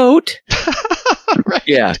 I'll vote. Right.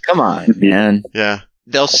 Yeah. Come on, man. Yeah.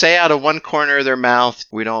 They'll say out of one corner of their mouth,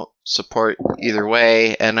 we don't support either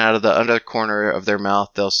way. And out of the other corner of their mouth,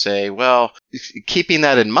 they'll say, well, keeping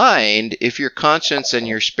that in mind, if your conscience and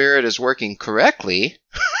your spirit is working correctly,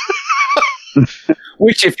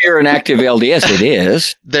 which if you're an active LDS, it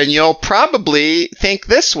is, then you'll probably think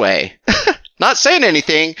this way. Not saying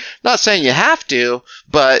anything, not saying you have to,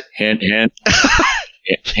 but hint,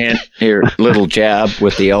 hint, here, little jab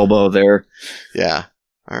with the elbow there. Yeah.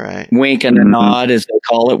 All right. Wink and a nod, as they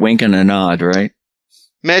call it. Wink and a nod, right?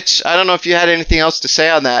 Mitch, I don't know if you had anything else to say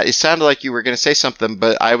on that. It sounded like you were going to say something,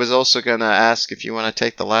 but I was also going to ask if you want to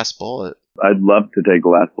take the last bullet. I'd love to take the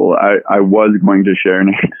last bullet. I was going to share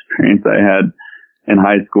an experience I had in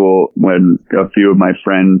high school when a few of my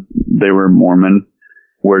friends, they were Mormon,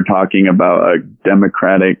 were talking about a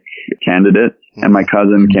Democratic candidate. And my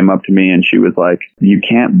cousin came up to me and she was like, you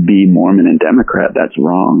can't be Mormon and Democrat. That's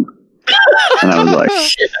wrong. And I was like,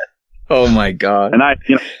 oh my God. And I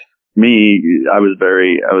was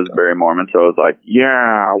very Mormon. So I was like,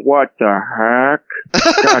 yeah, what the heck?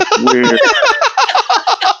 That's weird.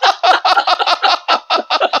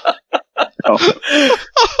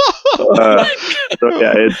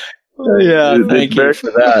 Thank you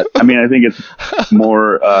for that. I mean, I think it's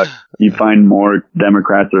more, you find more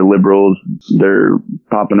Democrats or liberals, they're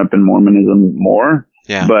popping up in Mormonism more.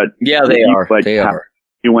 Yeah. But yeah, they are. They are.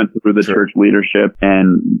 You went through the church leadership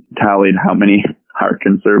and tallied how many are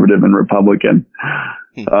conservative and Republican.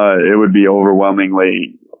 It would be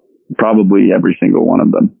overwhelmingly, probably every single one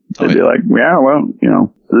of them. They'd be like, yeah, well,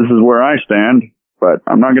 this is where I stand, but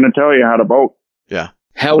I'm not going to tell you how to vote. Yeah.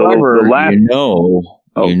 However,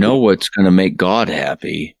 you know what's going to make God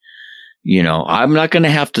happy. I'm not going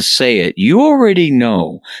to have to say it. You already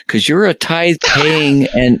know, because you're a tithe-paying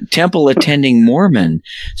and temple-attending Mormon,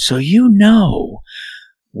 so you know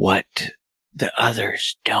what the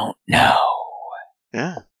others don't know.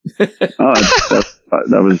 Yeah.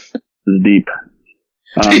 That was deep.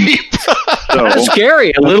 That's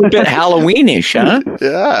scary. A little bit Halloweenish, huh?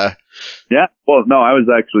 Yeah. Yeah. Well, no, I was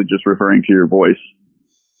actually just referring to your voice.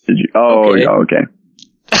 Did you? Oh, okay. Yeah, okay.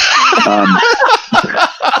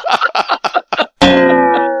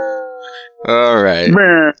 All right.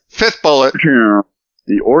 Fifth bullet.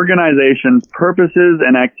 The organization's purposes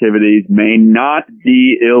and activities may not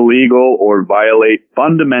be illegal or violate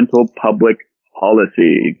fundamental public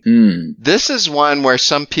policy. This is one where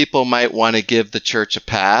some people might want to give the church a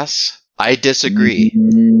pass. I disagree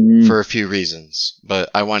for a few reasons, but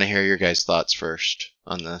I want to hear your guys' thoughts first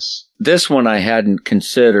on this. This one I hadn't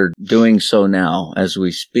considered doing so now as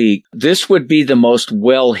we speak. This would be the most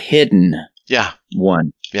well hidden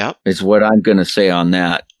one. Yeah. Is what I'm going to say on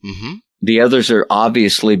that. Mm-hmm. The others are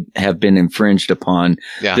obviously have been infringed upon.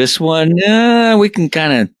 Yeah. This one, we can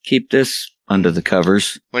kind of keep this under the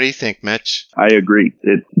covers. What do you think, Mitch? I agree.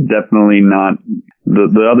 It's definitely not.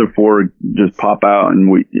 The other four just pop out,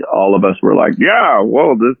 and all of us were like, yeah,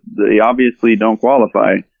 well, they obviously don't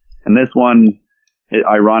qualify. And this one,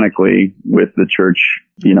 ironically, with the church,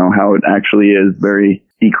 how it actually is very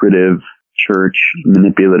secretive church,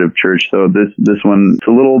 manipulative church. So this one, it's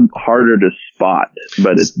a little harder to spot,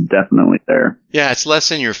 but it's definitely there. Yeah, it's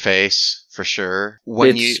less in your face for sure.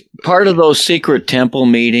 It's part of those secret temple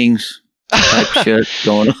meetings type shit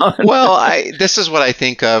going on. Well, this is what I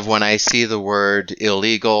think of when I see the word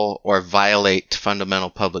illegal or violate fundamental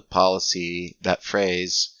public policy, that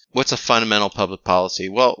phrase. What's a fundamental public policy?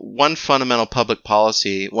 Well, one fundamental public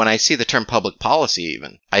policy, when I see the term public policy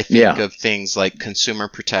even, I think of things like consumer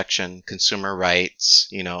protection, consumer rights,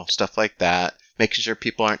 stuff like that, making sure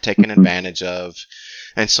people aren't taken advantage of.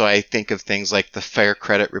 And so I think of things like the Fair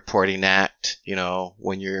Credit Reporting Act,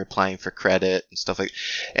 when you're applying for credit and stuff like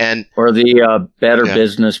that. Or the Better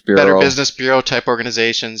Business Bureau. Better Business Bureau type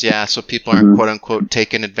organizations, so people aren't quote unquote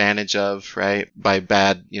taken advantage of, right, by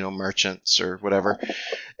bad, merchants or whatever.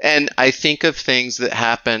 And I think of things that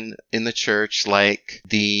happen in the church like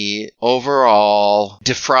the overall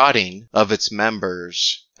defrauding of its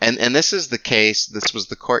members. And this is the case, this was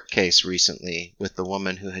the court case recently with the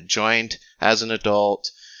woman who had joined as an adult.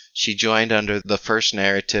 She joined under the first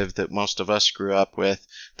narrative that most of us grew up with.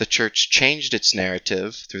 The church changed its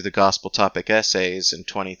narrative through the Gospel Topic Essays in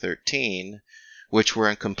 2013, which were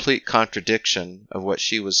in complete contradiction of what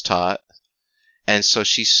she was taught. And so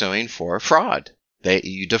she's suing for fraud.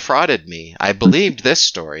 You defrauded me. I believed this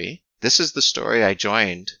story. This is the story I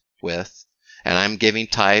joined with. And I'm giving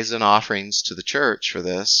tithes and offerings to the church for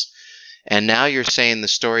this. And now you're saying the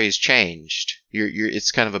story has changed.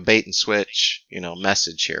 It's kind of a bait and switch,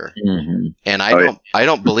 message here. Mm-hmm. And I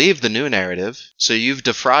don't believe the new narrative. So you've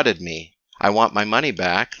defrauded me. I want my money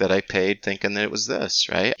back that I paid thinking that it was this,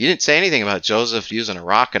 right? You didn't say anything about Joseph using a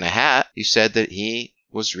rock and a hat. You said that he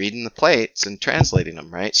was reading the plates and translating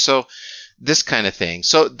them, right? So this kind of thing.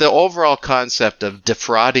 So the overall concept of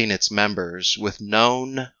defrauding its members with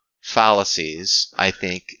known fallacies, I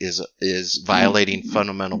think, is violating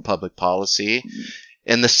fundamental public policy.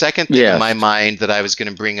 And the second thing in my mind that I was going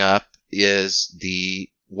to bring up is the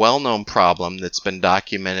well-known problem that's been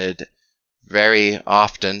documented very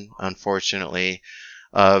often, unfortunately,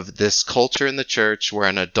 of this culture in the church where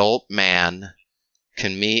an adult man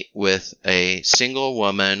can meet with a single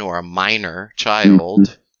woman or a minor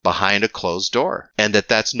child behind a closed door, and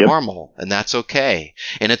that's normal and that's okay.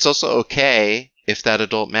 And it's also okay if that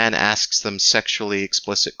adult man asks them sexually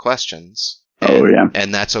explicit questions.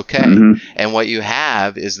 And that's okay. Mm-hmm. And what you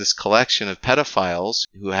have is this collection of pedophiles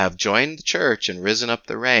who have joined the church and risen up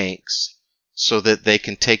the ranks so that they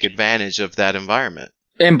can take advantage of that environment.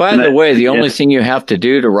 And by the way, the only thing you have to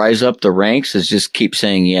do to rise up the ranks is just keep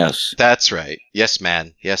saying yes. That's right. Yes,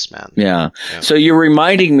 man. Yes, man. Yeah. So you're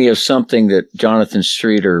reminding me of something that Jonathan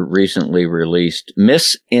Streeter recently released,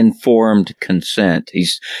 Misinformed Consent.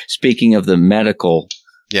 He's speaking of the medical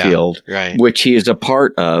field, which he is a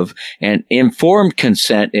part of. And informed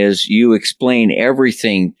consent is you explain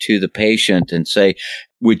everything to the patient and say,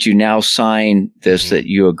 would you now sign this, that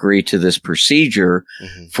you agree to this procedure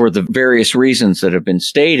for the various reasons that have been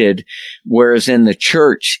stated? Whereas in the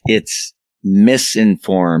church, it's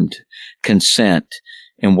misinformed consent.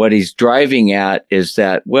 And what he's driving at is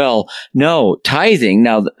that, well, no, tithing,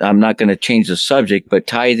 now I'm not going to change the subject, but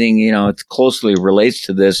tithing, it closely relates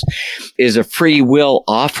to this, is a free will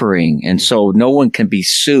offering. And so no one can be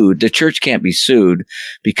sued. The church can't be sued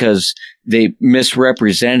because they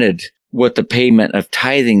misrepresented what the payment of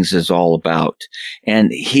tithings is all about.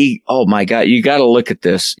 And oh my God, you got to look at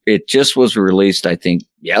this. It just was released, I think,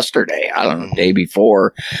 yesterday. I don't know, day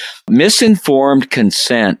before. Misinformed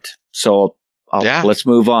consent. So let's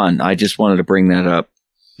move on. I just wanted to bring that up.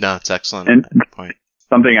 No, it's excellent. And point.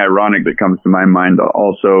 Something ironic that comes to my mind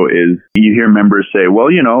also is you hear members say, well,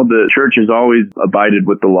 the church has always abided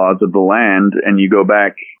with the laws of the land, and you go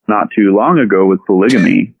back not too long ago with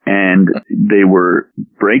polygamy, and they were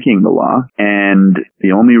breaking the law. And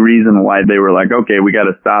the only reason why they were like, okay, we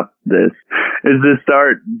got to stop this, is to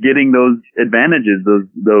start getting those advantages,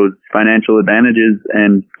 those financial advantages,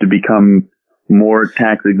 and to become more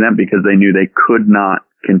tax exempt, because they knew they could not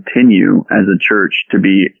continue as a church to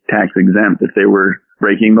be tax exempt if they were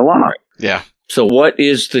breaking the law. Yeah. So what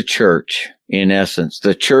is the church in essence?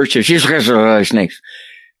 The church of Jesus Christ,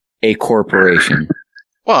 a corporation.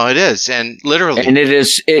 Well, it is, and literally. And it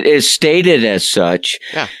is stated as such.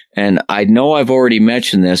 Yeah. And I know I've already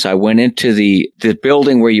mentioned this. I went into the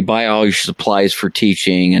building where you buy all your supplies for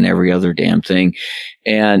teaching and every other damn thing.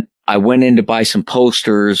 And I went in to buy some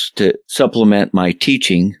posters to supplement my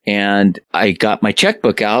teaching. And I got my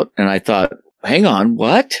checkbook out and I thought, hang on,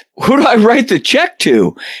 what? Who do I write the check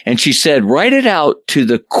to? And she said, write it out to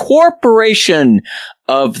the corporation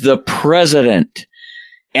of the president.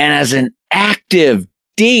 And as an active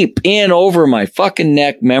deep in over my fucking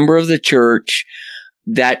neck member of the church,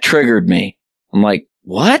 that triggered me. I'm like,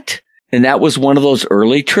 what? And that was one of those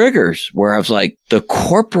early triggers where I was like, the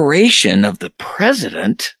corporation of the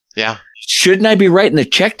president? Yeah. Shouldn't I be writing the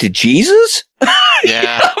check to Jesus?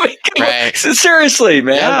 Yeah. Right. Seriously,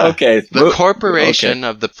 man. Yeah. Okay. The corporation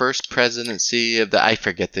of the first presidency of the, I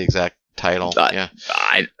forget the exact title.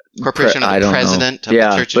 Corporation of the President of the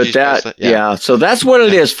Church of Jesus Christ. Yeah. So that's what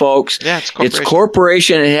it is, folks. Yeah, it's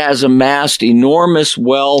corporation. It has amassed enormous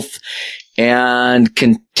wealth and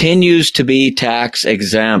continues to be tax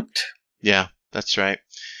exempt. Yeah, that's right.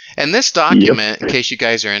 And this document, in case you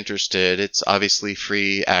guys are interested, it's obviously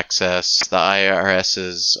free access. The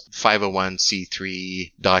IRS's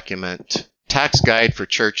 501c3 document. Tax Guide for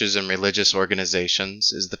Churches and Religious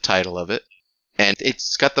Organizations is the title of it. And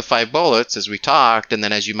it's got the 5 bullets, as we talked, and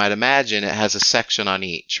then as you might imagine, it has a section on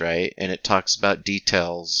each, right? And it talks about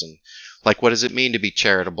details and, like, what does it mean to be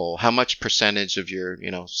charitable? How much percentage of your,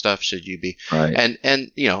 stuff should you be? Right.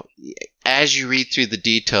 And as you read through the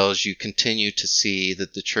details, you continue to see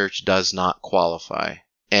that the church does not qualify.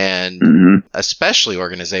 And especially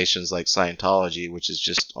organizations like Scientology, which is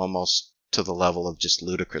just almost to the level of just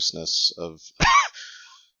ludicrousness of...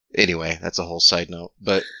 Anyway, that's a whole side note.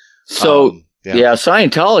 But... So... Yeah,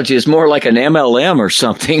 Scientology is more like an MLM or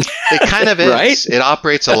something. It kind of is. Right? It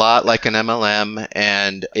operates a lot like an MLM,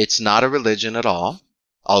 and it's not a religion at all,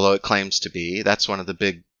 although it claims to be. That's one of the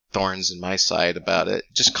big thorns in my side about it.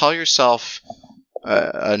 Just call yourself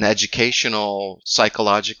an educational,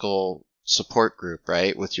 psychological support group,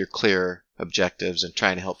 right, with your clear objectives and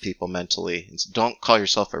trying to help people mentally. And don't call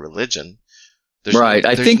yourself a religion. Right.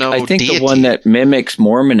 I think deity. The one that mimics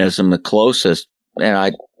Mormonism the closest, and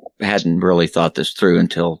I hadn't really thought this through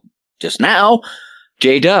until just now,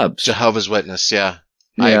 J-Dubs. Jehovah's Witness, yeah.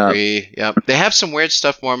 I agree. Yep. They have some weird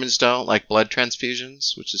stuff Mormons don't, like blood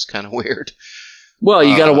transfusions, which is kind of weird. Well,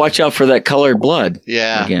 you got to watch out for that colored blood.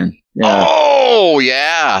 Yeah. Again. Yeah. Oh,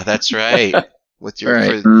 yeah, that's right. With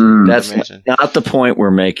your that's not the point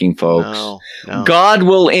we're making, folks. No. God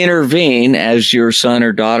will intervene as your son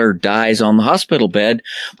or daughter dies on the hospital bed.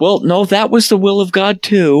 Well, no, that was the will of God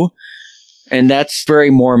too. And that's very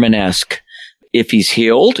Mormon-esque. If he's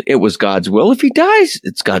healed, it was God's will. If he dies,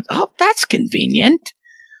 it's God. Oh, that's convenient.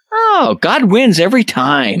 Oh, God wins every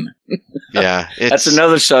time. Yeah. That's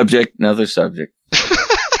another subject.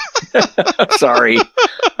 Sorry.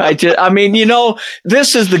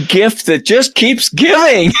 This is the gift that just keeps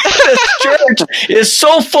giving. This church is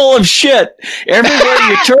so full of shit. Everywhere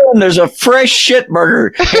you turn, there's a fresh shit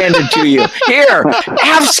burger handed to you. Here,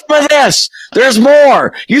 have some of this. There's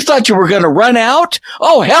more. You thought you were going to run out?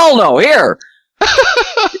 Oh, hell no. Here.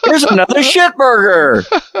 Here's another shit burger.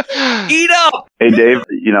 Eat up. Hey, Dave,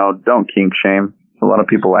 don't kink shame. A lot of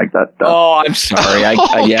people like that stuff. Oh, I'm sorry.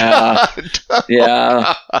 Yeah.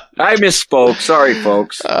 I misspoke. Sorry,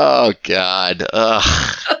 folks. Oh, God.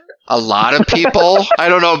 A lot of people? I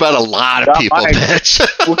don't know about a lot of people,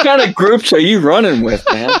 bitch. What kind of groups are you running with,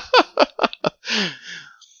 man?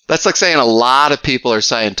 That's like saying a lot of people are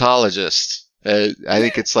Scientologists. I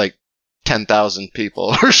think it's like 10,000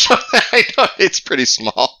 people or something. It's pretty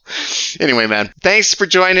small. Anyway, man, thanks for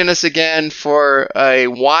joining us again for a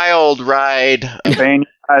wild ride. Keep paying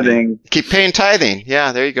tithing. Keep paying tithing.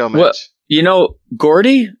 Yeah, there you go, Mitch. Well,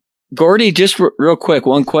 Gordy, just real quick,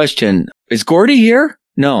 one question. Is Gordy here?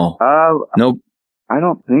 No. No. I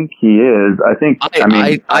don't think he is.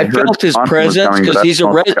 I felt his presence because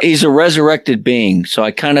he's a resurrected being. So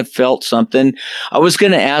I kind of felt something. I was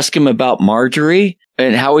going to ask him about Marjorie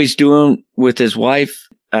and how he's doing with his wife.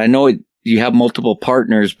 I know you have multiple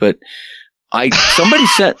partners, but somebody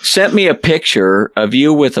sent me a picture of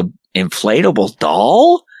you with an inflatable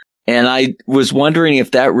doll, and I was wondering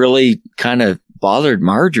if that really kind of bothered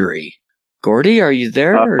Marjorie. Gordy, are you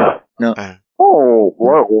there? Or no. Oh,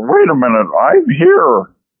 well, wait a minute. I'm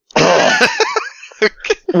here.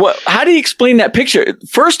 How do you explain that picture?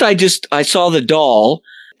 First, I saw the doll,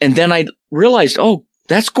 and then I realized, oh,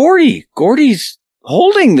 that's Gordy. Gordy's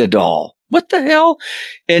holding the doll. What the hell?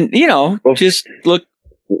 And, just look,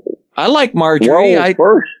 I like Marjorie.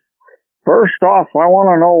 Well, first off, I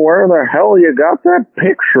want to know where the hell you got that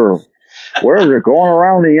picture. Where is it going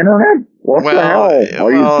around the internet? What the hell?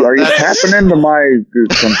 Are you tapping into my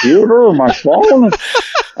computer or my phone?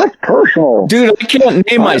 That's personal. Dude, I can't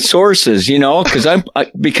name my sources, because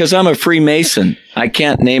I'm a Freemason. I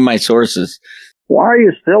can't name my sources. Why are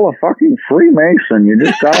you still a fucking Freemason? You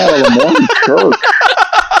just got out of the Mormon church.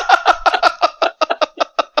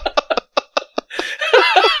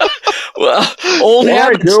 Well, old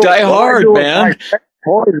habits die hard, man.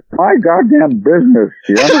 toys my goddamn business.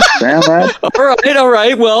 Do you understand that? All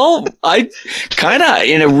right. Well, I kind of,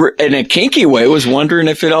 in a kinky way, was wondering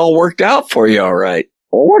if it all worked out for you. All right.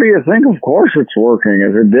 Well, what do you think? Of course it's working.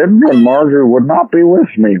 If it didn't, then Marjorie would not be with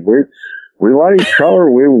me. We like each other.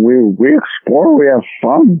 We explore. We have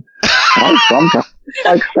fun. I sometimes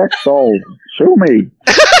like sex dolls. Sue me.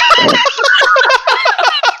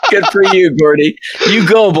 Good for you, Gordy. You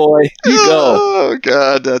go, boy. You go. Oh,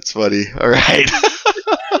 God, that's funny. All right.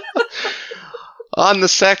 On the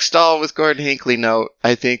sex doll with Gordon Hinckley note,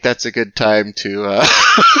 I think that's a good time to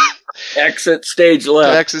exit stage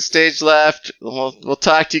left. Exit stage left. We'll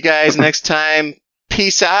talk to you guys next time.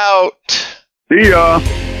 Peace out. See ya.